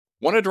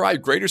Want to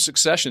drive greater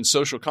success in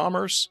social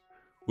commerce?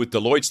 With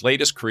Deloitte's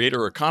latest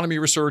creator economy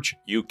research,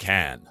 you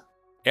can.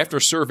 After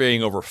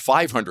surveying over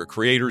 500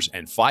 creators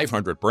and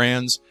 500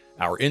 brands,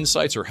 our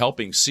insights are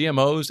helping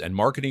CMOs and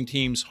marketing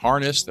teams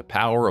harness the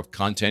power of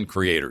content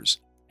creators.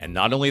 And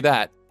not only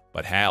that,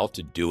 but how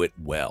to do it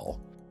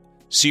well.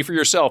 See for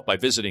yourself by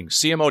visiting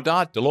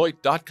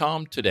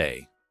cmo.deloitte.com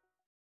today.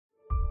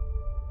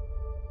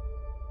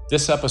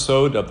 This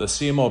episode of the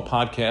CMO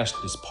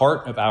Podcast is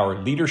part of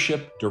our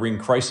Leadership During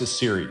Crisis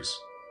series.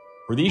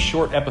 For these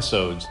short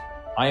episodes,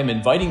 I am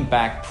inviting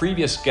back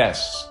previous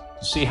guests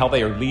to see how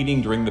they are leading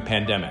during the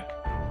pandemic,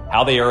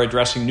 how they are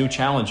addressing new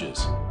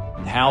challenges,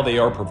 and how they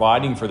are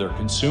providing for their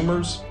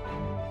consumers,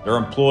 their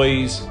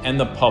employees, and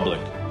the public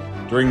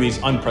during these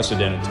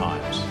unprecedented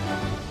times.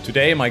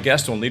 Today, my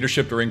guest on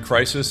Leadership During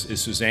Crisis is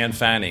Suzanne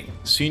Fanning,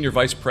 Senior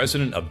Vice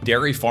President of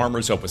Dairy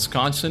Farmers of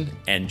Wisconsin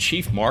and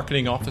Chief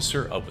Marketing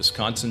Officer of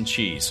Wisconsin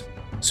Cheese.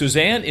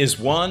 Suzanne is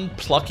one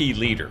plucky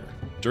leader.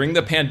 During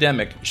the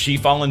pandemic, she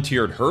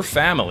volunteered her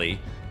family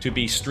to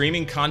be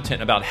streaming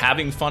content about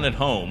having fun at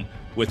home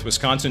with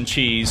Wisconsin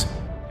Cheese.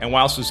 And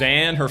while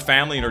Suzanne, her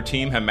family, and her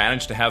team have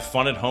managed to have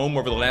fun at home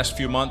over the last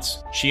few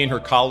months, she and her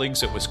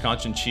colleagues at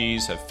Wisconsin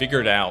Cheese have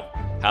figured out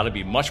how to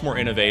be much more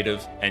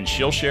innovative, and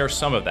she'll share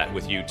some of that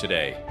with you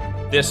today.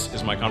 This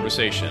is my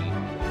conversation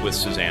with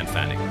Suzanne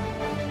Fanning.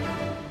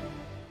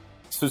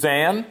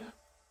 Suzanne,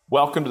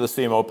 welcome to the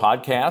CMO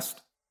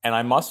Podcast, and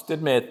I must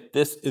admit,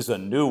 this is a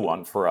new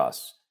one for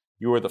us.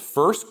 You are the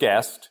first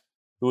guest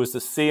who is the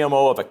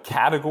CMO of a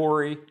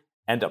category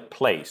and a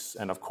place,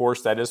 and of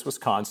course that is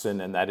Wisconsin,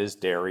 and that is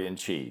dairy and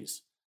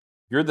cheese.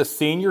 You're the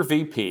Senior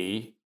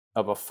VP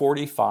of a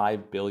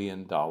 $45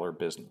 billion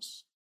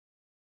business.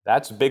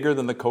 That's bigger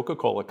than the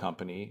Coca-Cola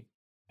Company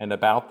and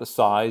about the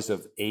size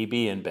of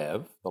AB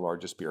InBev, the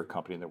largest beer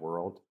company in the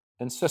world,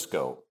 and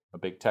Cisco, a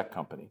big tech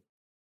company.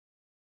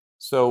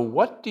 So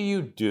what do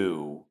you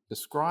do?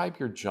 Describe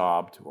your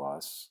job to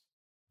us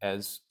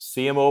as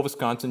CMO of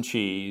Wisconsin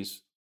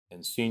Cheese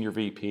and Senior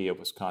VP of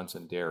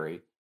Wisconsin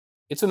Dairy.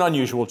 It's an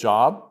unusual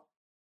job.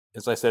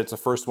 As I said, it's the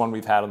first one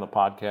we've had on the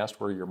podcast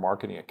where you're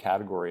marketing a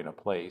category in a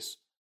place.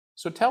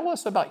 So tell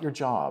us about your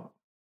job.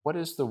 What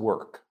is the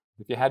work?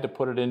 If you had to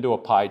put it into a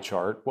pie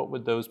chart, what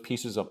would those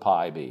pieces of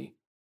pie be?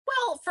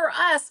 Well, for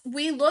us,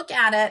 we look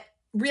at it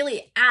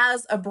really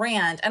as a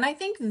brand. And I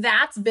think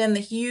that's been the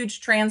huge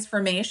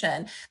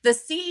transformation. The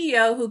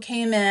CEO who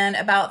came in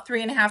about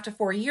 3.5 to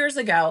 4 years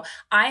ago,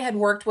 I had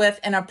worked with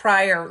in a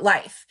prior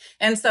life.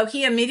 And so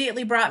he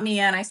immediately brought me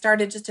in. I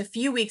started just a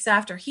few weeks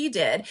after he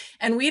did.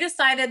 And we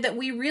decided that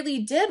we really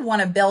did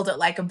want to build it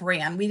like a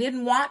brand. We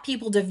didn't want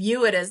people to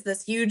view it as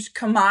this huge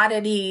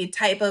commodity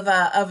type of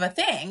a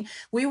thing.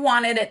 We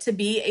wanted it to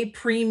be a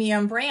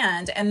premium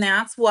brand. And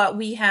that's what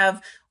we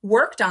have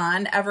worked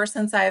on ever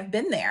since I've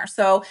been there.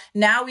 So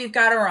now we've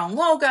got our own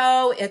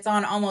logo. It's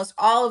on almost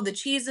all of the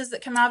cheeses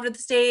that come out of the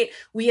state.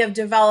 We have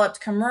developed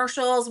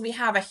commercials. We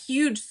have a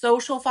huge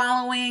social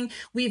following.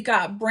 We've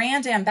got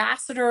brand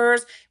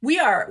ambassadors. We're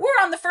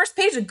on the first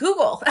page of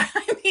Google.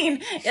 I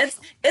mean,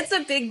 it's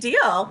a big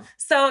deal.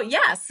 So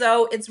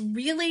it's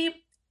really,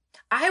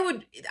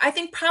 I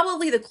think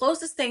probably the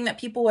closest thing that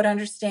people would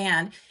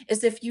understand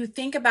is if you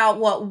think about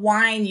what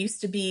wine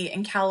used to be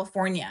in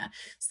California.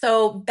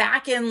 So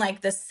back in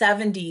like the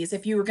 70s,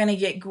 if you were going to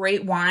get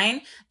great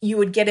wine, you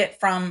would get it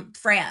from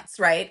France,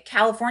 right?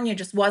 California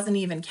just wasn't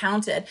even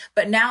counted,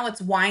 but now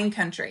it's wine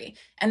country.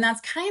 And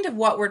that's kind of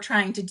what we're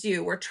trying to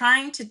do. We're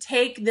trying to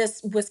take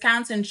this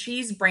Wisconsin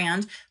cheese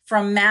brand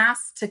from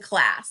mass to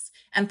class.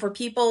 And for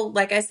people,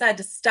 like I said,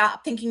 to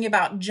stop thinking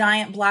about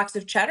giant blocks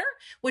of cheddar,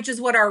 which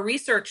is what our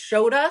research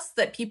showed us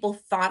that people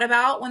thought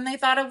about when they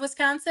thought of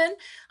Wisconsin,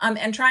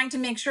 and trying to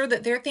make sure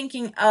that they're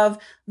thinking of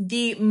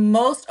the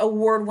most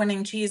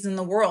award-winning cheese in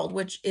the world,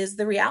 which is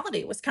the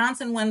reality.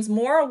 Wisconsin wins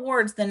more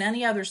awards than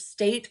any other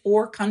state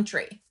or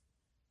country.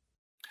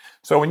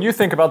 So when you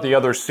think about the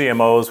other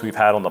CMOs we've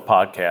had on the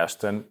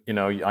podcast, and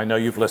I know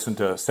you've listened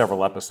to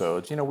several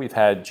episodes, we've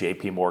had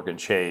JP Morgan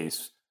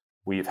Chase,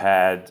 we've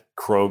had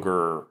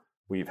Kroger,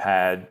 we've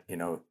had,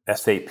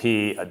 SAP,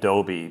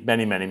 Adobe,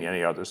 many, many,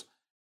 many others.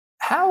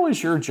 How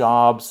is your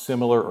job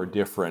similar or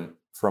different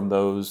from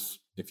those,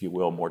 if you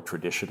will, more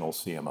traditional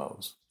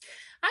CMOs?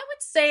 I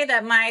would say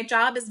that my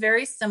job is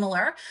very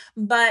similar,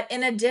 but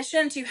in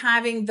addition to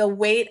having the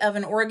weight of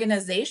an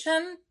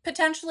organization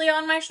potentially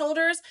on my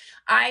shoulders,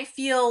 I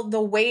feel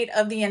the weight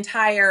of the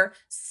entire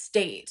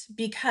state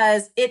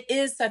because it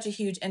is such a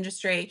huge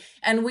industry.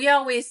 And we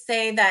always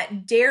say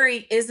that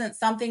dairy isn't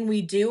something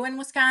we do in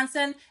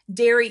Wisconsin.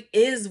 Dairy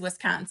is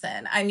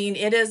Wisconsin. I mean,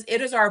 it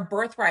is our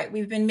birthright.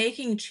 We've been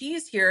making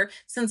cheese here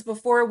since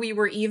before we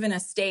were even a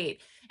state.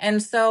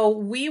 And so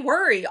we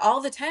worry all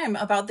the time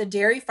about the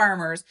dairy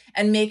farmers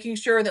and making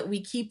sure that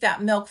we keep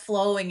that milk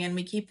flowing and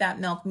we keep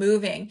that milk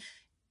moving.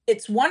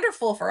 It's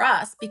wonderful for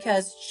us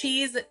because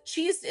cheese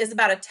is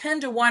about a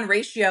 10-to-1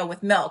 ratio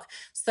with milk.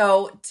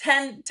 So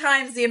 10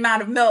 times the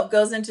amount of milk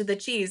goes into the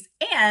cheese.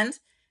 And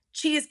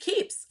cheese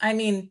keeps. I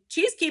mean,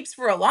 cheese keeps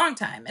for a long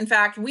time. In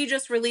fact, we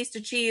just released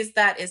a cheese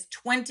that is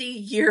 20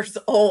 years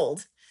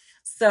old.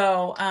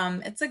 So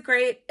it's a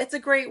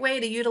great way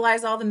to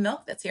utilize all the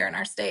milk that's here in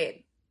our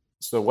state.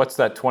 So what's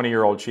that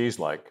 20-year-old cheese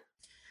like?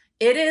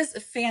 It is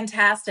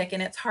fantastic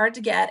and it's hard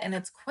to get and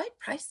it's quite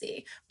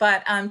pricey,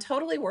 but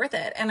totally worth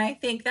it. And I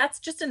think that's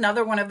just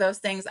another one of those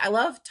things. I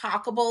love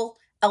talkable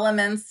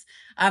elements.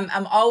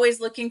 I'm always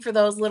looking for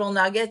those little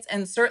nuggets.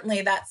 And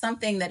certainly that's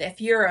something that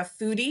if you're a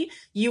foodie,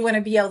 you want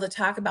to be able to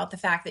talk about the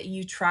fact that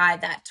you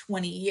tried that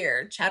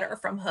 20-year cheddar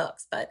from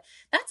Hooks. But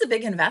that's a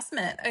big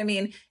investment. I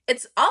mean,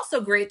 it's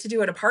also great to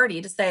do at a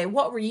party to say,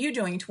 what were you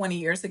doing 20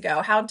 years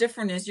ago? How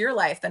different is your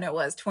life than it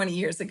was 20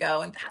 years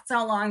ago? And that's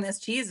how long this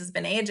cheese has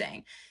been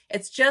aging.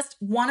 It's just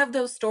one of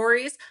those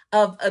stories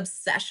of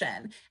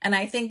obsession. And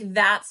I think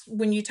that's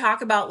when you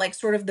talk about like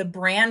sort of the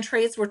brand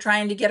traits we're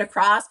trying to get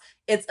across,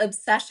 it's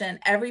obsession.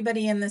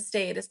 Everybody in the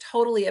state is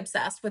totally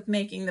obsessed with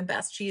making the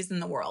best cheese in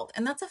the world.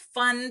 And that's a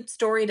fun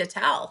story to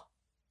tell.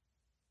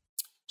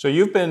 So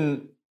you've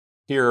been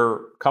here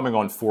coming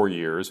on 4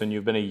 years, and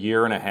you've been a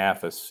year and a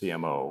half as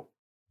CMO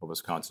of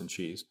Wisconsin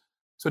Cheese.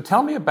 So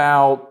tell me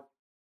about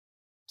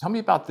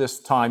this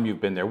time you've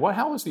been there.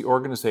 How is the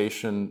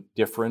organization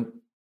different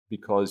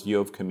because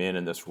you've come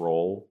in this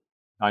role?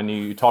 I know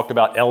you talked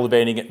about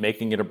elevating it,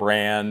 making it a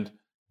brand,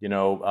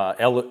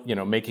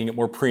 making it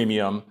more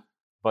premium.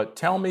 But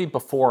tell me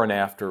before and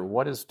after,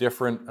 what is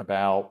different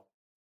about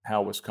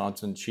how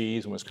Wisconsin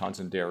cheese and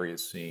Wisconsin dairy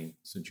is seen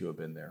since you have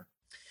been there?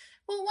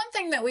 Well, one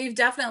thing that we've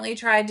definitely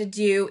tried to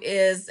do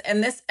is,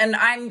 and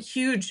I'm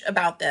huge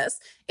about this,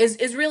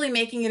 is really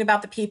making it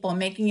about the people,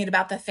 making it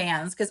about the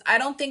fans. Because I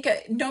don't think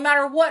no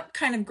matter what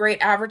kind of great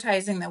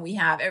advertising that we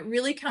have, it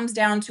really comes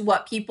down to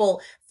what people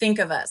think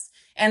of us.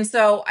 And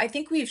so I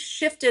think we've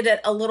shifted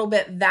it a little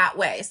bit that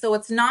way. So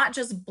it's not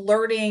just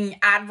blurting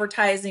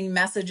advertising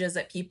messages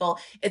at people,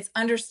 it's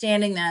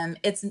understanding them.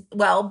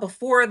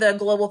 Before the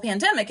global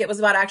pandemic, it was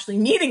about actually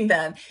meeting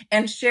them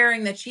and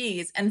sharing the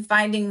cheese and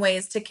finding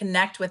ways to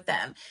connect with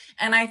them.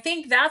 And I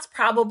think that's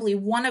probably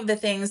one of the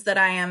things that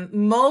I am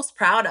most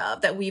proud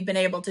of that we've been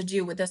able to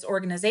do with this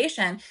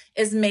organization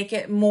is make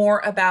it more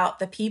about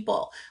the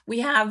people. We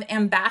have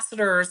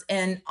ambassadors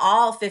in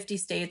all 50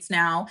 states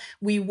now.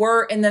 We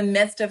were in the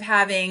midst of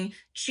having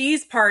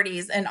cheese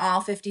parties in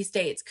all 50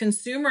 states.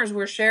 Consumers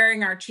were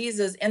sharing our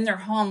cheeses in their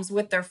homes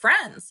with their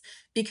friends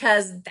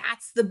because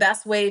that's the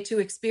best way to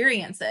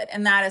experience it.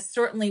 And that is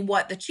certainly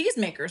what the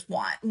cheesemakers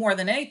want more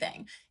than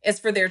anything, is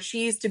for their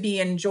cheese to be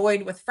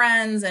enjoyed with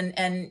friends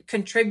and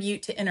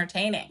contribute to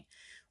entertaining.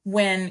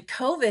 When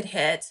COVID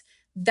hit,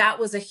 that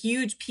was a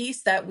huge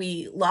piece that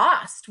we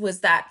lost, was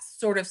that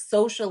sort of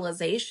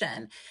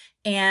socialization.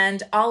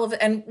 And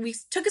we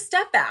took a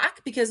step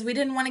back because we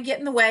didn't want to get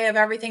in the way of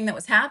everything that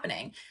was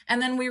happening.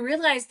 And then we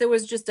realized there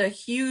was just a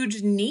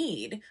huge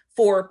need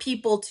for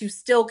people to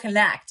still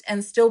connect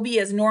and still be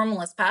as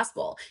normal as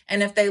possible.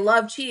 And if they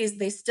love cheese,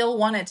 they still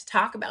wanted to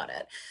talk about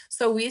it.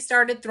 So we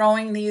started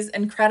throwing these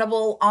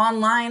incredible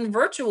online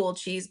virtual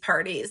cheese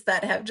parties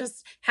that have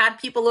just had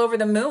people over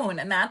the moon.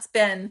 And that's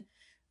been,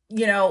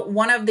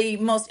 one of the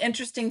most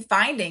interesting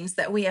findings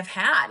that we have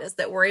had, is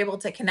that we're able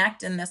to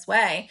connect in this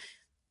way.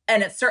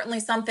 And it's certainly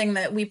something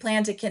that we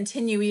plan to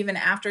continue even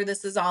after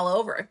this is all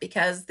over,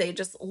 because they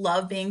just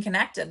love being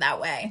connected that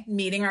way,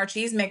 meeting our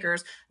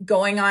cheesemakers,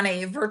 going on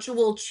a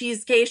virtual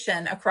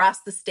cheesecation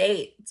across the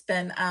state. It's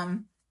been a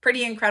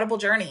pretty incredible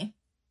journey.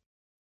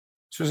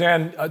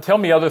 Suzanne, tell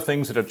me other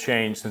things that have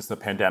changed since the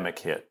pandemic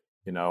hit.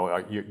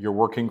 You're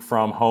working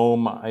from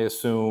home, I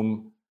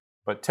assume,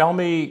 but tell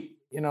me,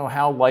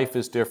 how life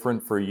is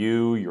different for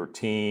you, your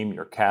team,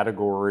 your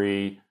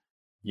category,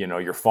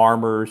 your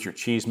farmers, your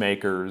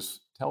cheesemakers.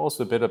 Tell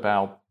us a bit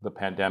about the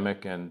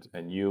pandemic and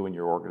you and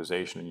your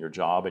organization and your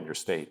job and your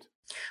state.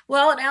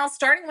 Well, now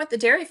starting with the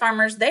dairy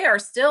farmers, they are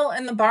still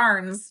in the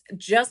barns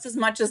just as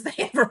much as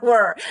they ever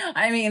were.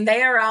 I mean,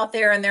 they are out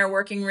there and they're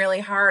working really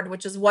hard,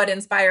 which is what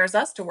inspires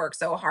us to work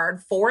so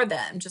hard for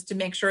them, just to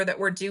make sure that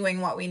we're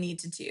doing what we need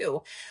to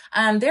do.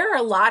 There are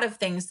a lot of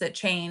things that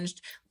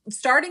changed.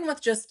 Starting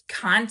with just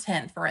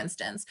content, for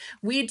instance,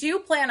 we do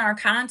plan our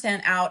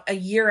content out a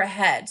year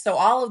ahead. So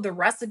all of the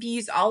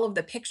recipes, all of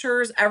the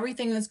pictures,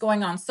 everything that's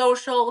going on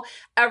social,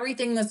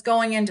 everything that's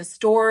going into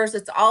stores,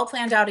 it's all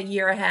planned out a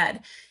year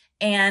ahead.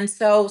 And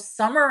so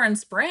summer and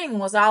spring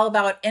was all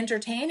about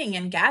entertaining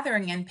and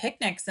gathering and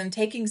picnics and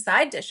taking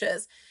side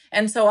dishes.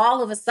 And so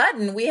all of a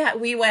sudden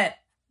we went,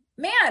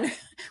 man,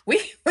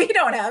 we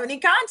don't have any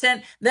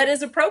content that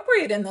is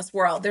appropriate in this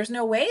world. There's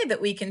no way that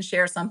we can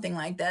share something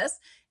like this.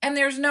 And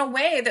there's no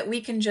way that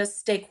we can just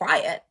stay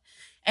quiet.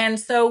 And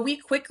so we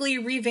quickly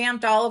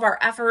revamped all of our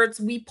efforts.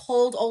 We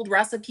pulled old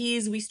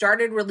recipes. We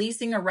started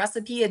releasing a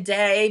recipe a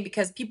day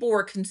because people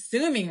were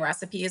consuming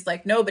recipes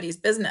like nobody's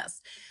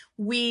business.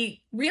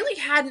 we really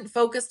hadn't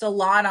focused a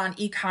lot on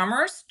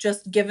e-commerce,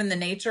 just given the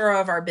nature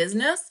of our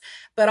business.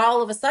 But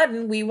all of a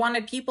sudden, we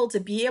wanted people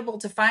to be able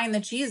to find the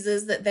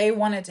cheeses that they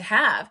wanted to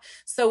have.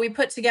 So we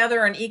put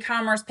together an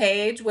e-commerce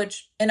page,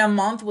 which in a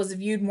month was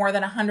viewed more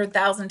than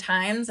 100,000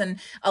 times. And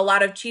a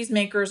lot of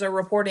cheesemakers are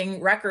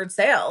reporting record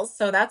sales.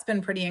 So that's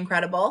been pretty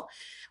incredible.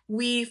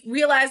 We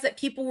realized that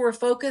people were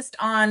focused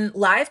on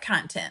live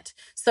content.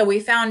 So we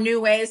found new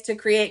ways to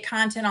create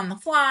content on the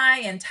fly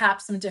and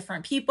tap some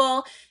different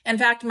people. In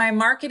fact, my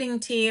marketing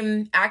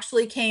team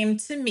actually came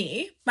to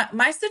me.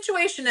 My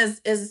situation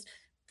is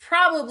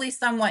probably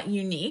somewhat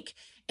unique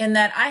in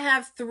that I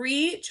have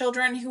 3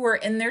 children who are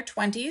in their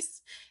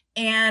 20s.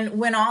 And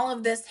when all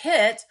of this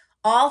hit,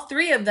 all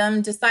 3 of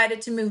them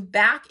decided to move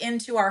back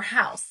into our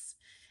house.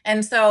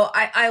 And so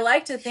I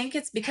like to think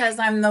it's because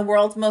I'm the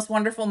world's most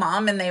wonderful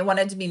mom and they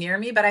wanted to be near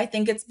me, but I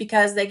think it's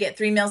because they get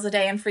 3 meals a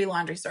day and free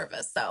laundry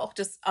service. So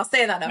I'll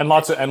say that. And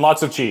lots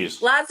of cheese.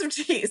 Lots of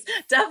cheese.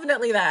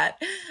 Definitely that.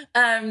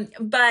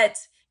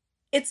 But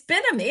it's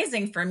been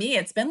amazing for me.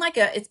 It's been like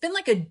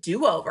a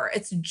do-over.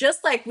 It's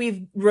just like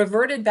we've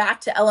reverted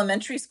back to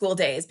elementary school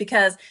days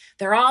because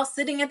they're all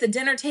sitting at the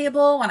dinner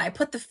table. When I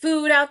put the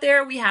food out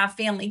there, we have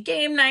family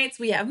game nights,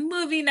 we have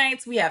movie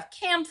nights, we have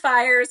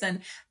campfires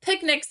and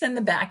picnics in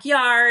the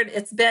backyard.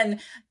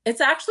 It's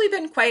actually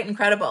been quite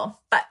incredible,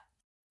 but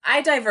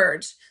I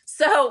diverge.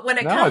 So when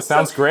it comes it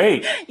sounds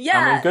great. Yeah.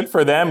 I mean, good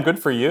for them, good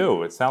for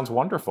you. It sounds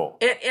wonderful.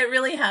 It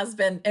really has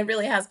been. It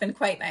really has been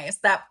quite nice,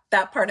 that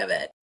part of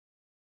it.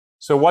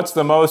 So what's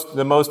the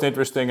most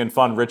interesting and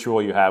fun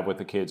ritual you have with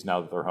the kids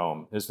now that they're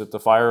home? Is it the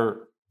fire,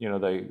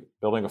 they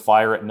building a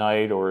fire at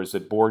night, or is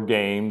it board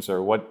games,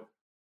 or what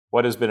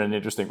has been an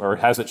interesting, or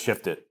has it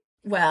shifted?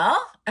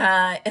 Well,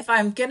 if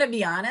I'm going to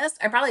be honest,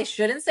 I probably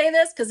shouldn't say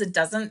this because it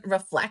doesn't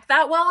reflect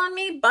that well on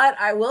me, but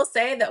I will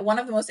say that one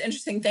of the most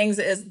interesting things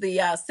is the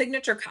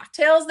signature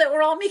cocktails that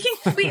we're all making.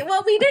 We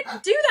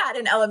didn't do that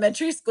in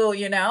elementary school,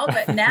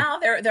 but now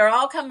they're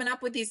all coming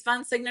up with these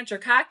fun signature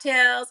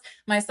cocktails.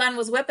 My son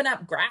was whipping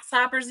up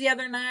grasshoppers the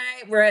other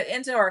night. We're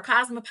into our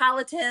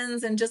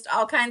cosmopolitans and just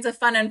all kinds of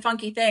fun and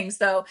funky things.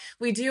 So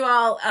we do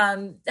all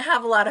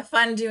have a lot of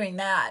fun doing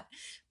that.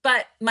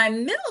 But my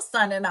middle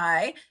son and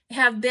I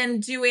have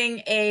been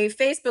doing a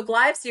Facebook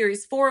Live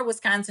series for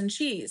Wisconsin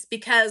Cheese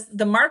because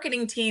the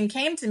marketing team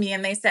came to me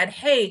and they said,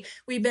 hey,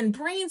 we've been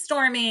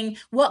brainstorming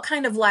what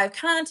kind of live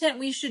content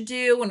we should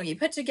do when we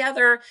put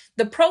together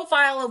the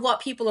profile of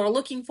what people are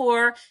looking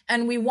for.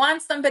 And we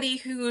want somebody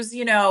who's,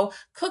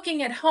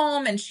 cooking at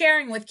home and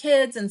sharing with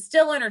kids and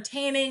still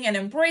entertaining and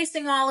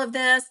embracing all of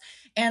this.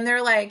 And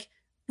they're like,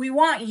 we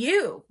want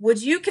you.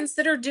 Would you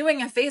consider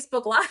doing a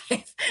Facebook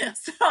Live?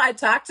 So I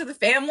talked to the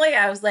family.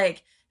 I was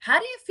like, how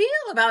do you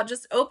feel about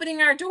just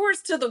opening our doors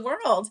to the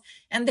world?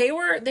 And they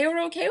were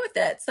okay with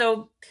it.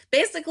 So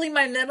basically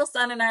my middle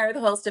son and I are the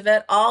host of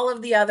it. All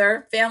of the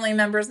other family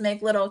members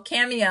make little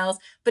cameos,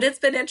 but it's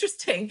been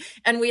interesting.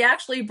 And we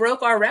actually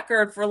broke our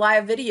record for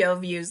live video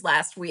views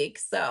last week.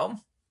 So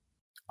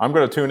I'm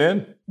going to tune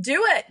in.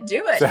 Do it.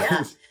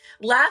 Yeah.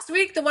 Last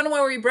week, the one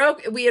where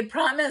we had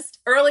promised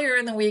earlier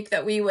in the week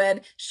that we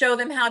would show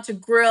them how to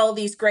grill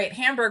these great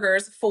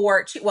hamburgers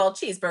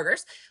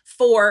cheeseburgers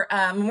for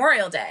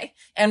Memorial Day.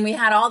 And we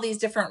had all these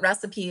different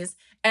recipes.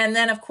 And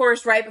then, of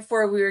course, right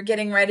before we were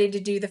getting ready to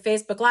do the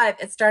Facebook Live,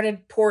 it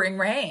started pouring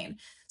rain.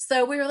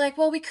 So we were like,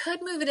 well, we could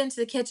move it into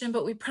the kitchen,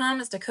 but we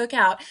promised a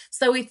cookout.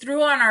 So we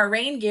threw on our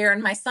rain gear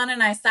and my son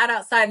and I sat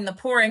outside in the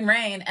pouring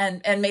rain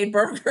and made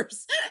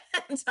burgers.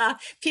 And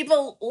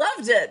people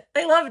loved it.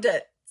 They loved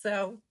it.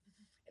 So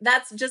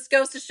that just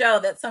goes to show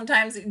that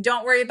sometimes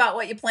don't worry about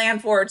what you plan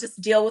for, just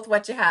deal with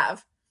what you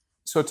have.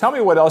 So tell me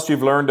what else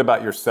you've learned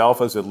about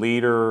yourself as a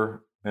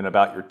leader and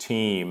about your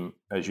team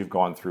as you've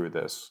gone through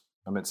this.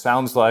 I mean, it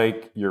sounds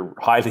like you're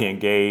highly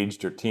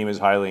engaged, your team is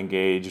highly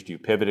engaged, you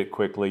pivoted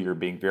quickly, you're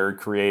being very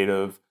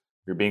creative,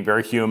 you're being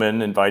very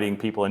human, inviting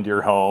people into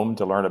your home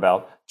to learn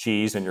about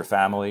cheese and your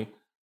family.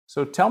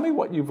 So tell me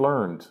what you've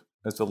learned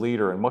as a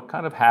leader and what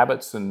kind of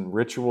habits and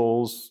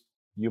rituals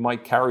you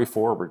might carry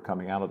forward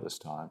coming out of this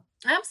time.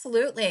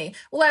 Absolutely.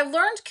 Well, I've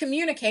learned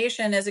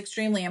communication is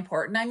extremely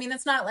important. I mean,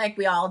 it's not like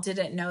we all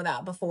didn't know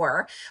that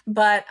before,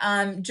 but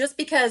just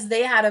because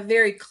they had a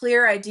very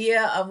clear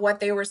idea of what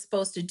they were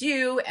supposed to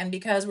do, and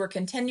because we're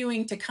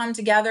continuing to come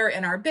together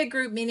in our big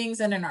group meetings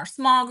and in our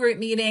small group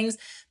meetings,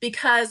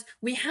 because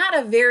we had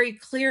a very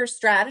clear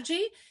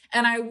strategy.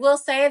 And I will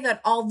say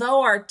that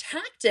although our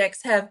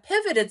tactics have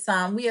pivoted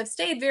some, we have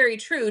stayed very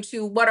true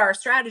to what our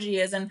strategy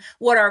is and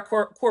what our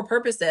core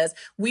purpose is.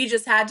 We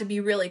just had to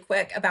be really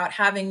quick about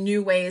having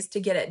new ways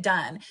to get it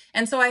done.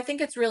 And so I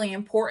think it's really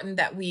important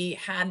that we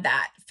had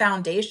that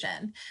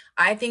foundation.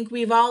 I think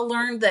we've all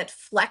learned that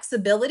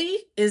flexibility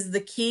is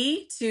the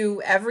key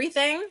to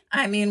everything.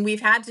 I mean,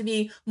 we've had to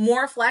be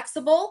more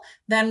flexible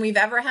than we've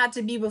ever had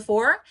to be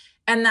before.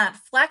 And that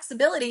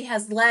flexibility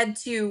has led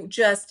to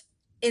just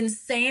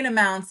insane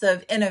amounts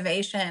of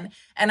innovation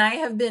And I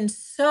have been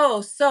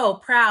so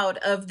proud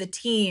of the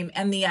team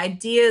and the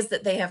ideas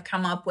that they have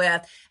come up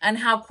with and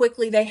how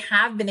quickly they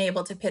have been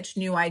able to pitch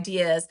new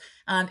ideas.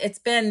 It's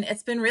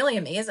been really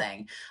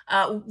amazing.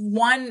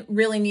 One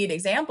really neat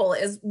example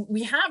is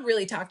we have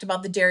really talked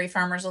about the dairy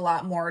farmers a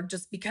lot more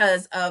just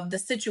because of the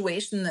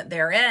situation that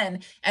they're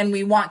in. And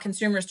we want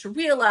consumers to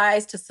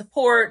realize, to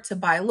support, to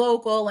buy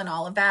local and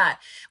all of that.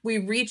 We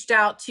reached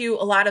out to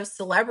a lot of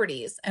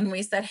celebrities and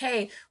we said,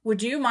 hey,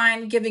 would you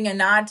mind giving a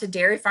nod to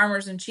dairy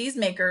farmers and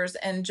cheesemakers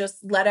and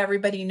just let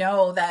everybody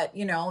know that,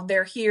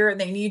 they're here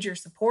and they need your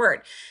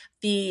support.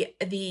 The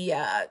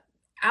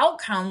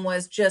outcome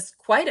was just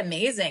quite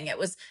amazing. It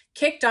was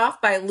kicked off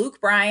by Luke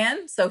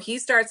Bryan. So he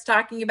starts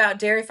talking about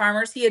dairy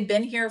farmers. He had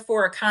been here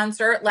for a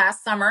concert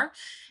last summer.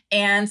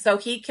 And so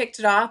he kicked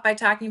it off by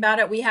talking about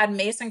it. We had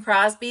Mason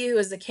Crosby, who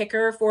is a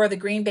kicker for the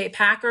Green Bay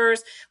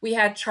Packers. We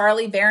had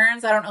Charlie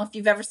Barons. I don't know if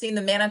you've ever seen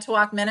the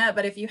Manitowoc Minute,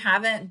 but if you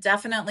haven't,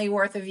 definitely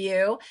worth a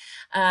view.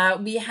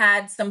 We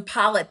had some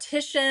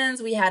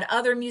politicians. We had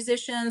other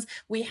musicians.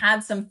 We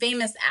had some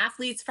famous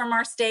athletes from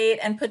our state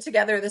and put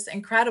together this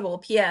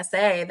incredible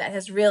PSA that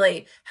has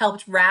really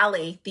helped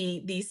rally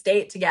the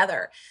state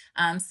together.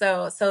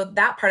 So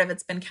that part of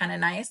it's been kind of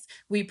nice.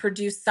 We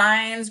produce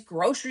signs.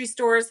 Grocery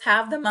stores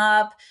have them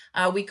up.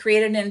 We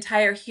created an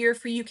entire Here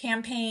For You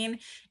campaign,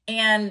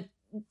 and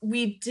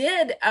we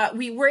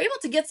were able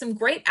to get some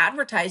great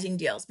advertising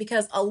deals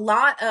because a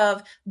lot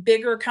of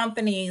bigger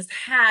companies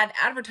had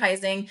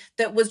advertising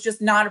that was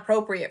just not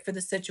appropriate for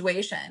the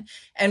situation.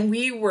 And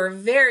we were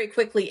very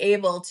quickly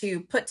able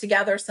to put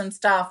together some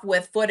stuff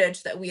with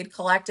footage that we had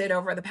collected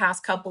over the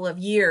past couple of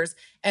years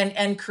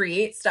and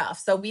create stuff.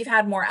 So we've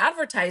had more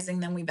advertising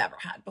than we've ever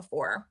had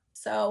before.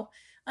 So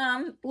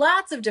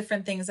lots of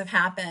different things have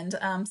happened,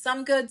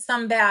 some good,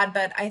 some bad,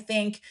 but I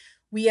think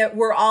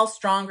we're all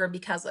stronger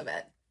because of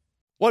it.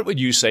 What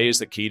would you say is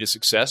the key to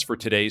success for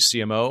today's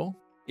CMO?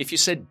 If you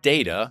said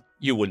data,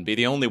 you wouldn't be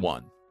the only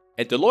one.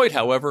 At Deloitte,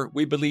 however,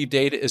 we believe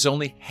data is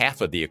only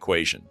half of the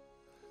equation.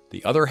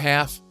 The other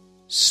half,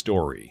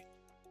 story.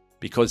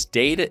 Because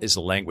data is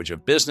the language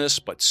of business,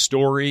 but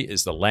story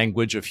is the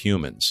language of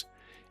humans.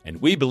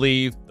 And we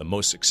believe the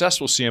most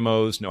successful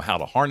CMOs know how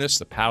to harness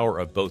the power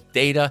of both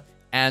data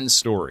and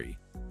story.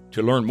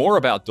 To learn more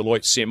about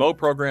Deloitte's CMO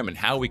program and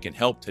how we can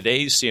help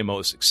today's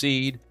CMOs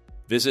succeed,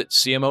 visit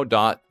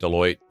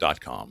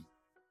cmo.deloitte.com.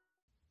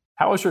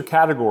 How is your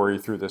category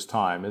through this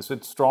time? Is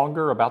it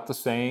stronger, about the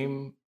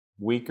same,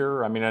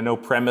 weaker? I mean, I know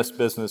premise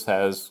business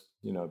has,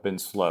 been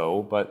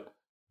slow, but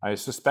I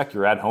suspect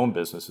your at-home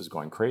business is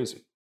going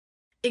crazy.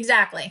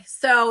 Exactly.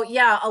 So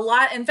yeah, a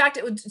lot. In fact,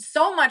 it was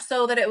so much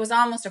so that it was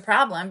almost a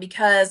problem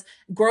because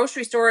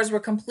grocery stores were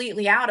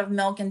completely out of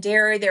milk and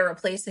dairy. They were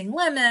placing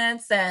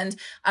limits and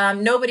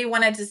nobody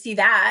wanted to see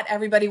that.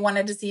 Everybody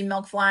wanted to see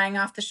milk flying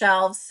off the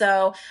shelves.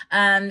 So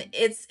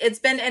it's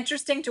been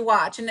interesting to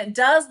watch. And it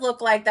does look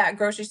like that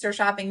grocery store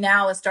shopping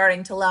now is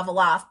starting to level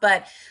off.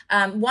 But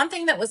one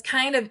thing that was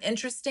kind of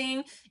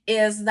interesting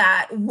is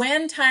that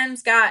when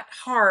times got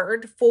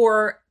hard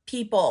for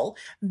people,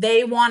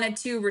 they wanted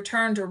to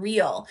return to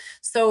real.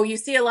 So you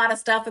see a lot of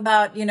stuff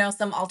about,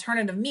 some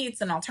alternative meats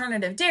and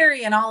alternative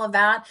dairy and all of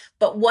that.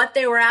 But what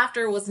they were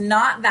after was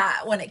not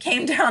that when it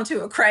came down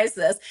to a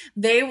crisis.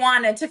 They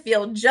wanted to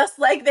feel just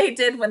like they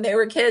did when they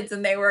were kids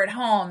and they were at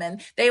home, and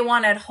they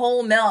wanted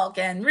whole milk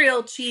and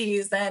real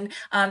cheese. And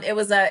it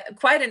was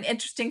quite an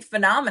interesting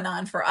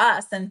phenomenon for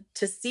us. And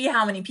to see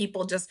how many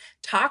people just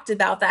talked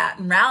about that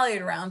and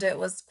rallied around it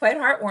was quite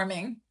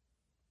heartwarming.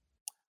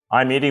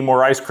 I'm eating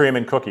more ice cream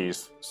and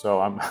cookies, so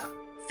I'm...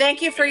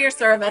 Thank you for your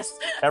service.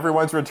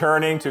 Everyone's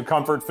returning to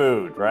comfort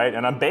food, right?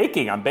 And I'm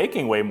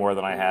baking way more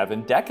than I have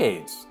in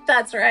decades.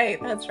 That's right.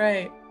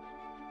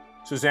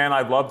 Suzanne,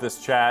 I've loved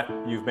this chat.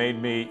 You've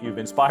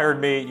inspired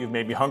me, you've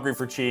made me hungry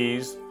for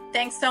cheese.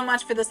 Thanks so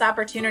much for this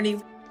opportunity.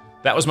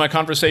 That was my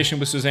conversation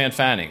with Suzanne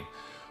Fanning.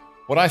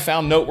 What I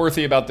found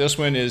noteworthy about this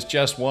one is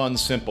just one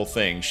simple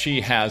thing.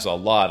 She has a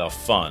lot of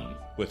fun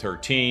with her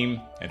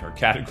team and her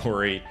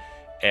category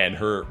and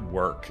her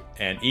work.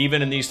 And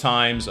even in these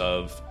times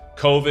of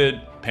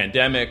COVID,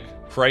 pandemic,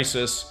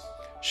 crisis,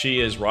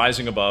 she is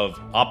rising above,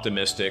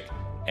 optimistic,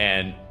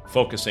 and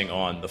focusing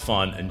on the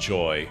fun and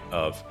joy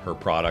of her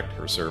product,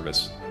 her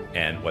service,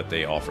 and what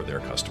they offer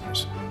their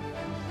customers.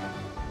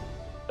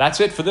 That's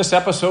it for this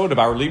episode of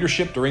our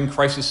Leadership During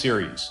Crisis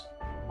series.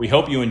 We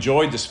hope you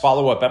enjoyed this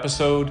follow-up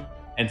episode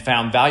and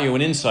found value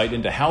and insight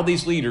into how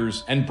these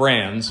leaders and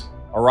brands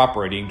are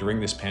operating during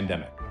this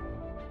pandemic.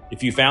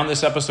 If you found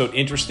this episode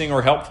interesting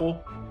or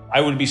helpful, I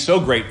would be so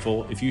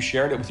grateful if you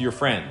shared it with your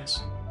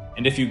friends,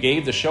 and if you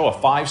gave the show a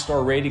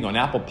 5-star rating on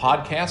Apple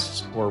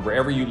Podcasts or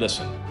wherever you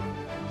listen.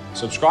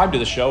 Subscribe to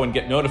the show and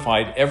get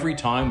notified every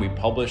time we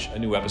publish a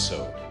new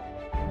episode.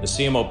 The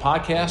CMO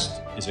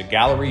Podcast is a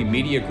Gallery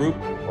Media Group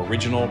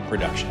original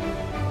production.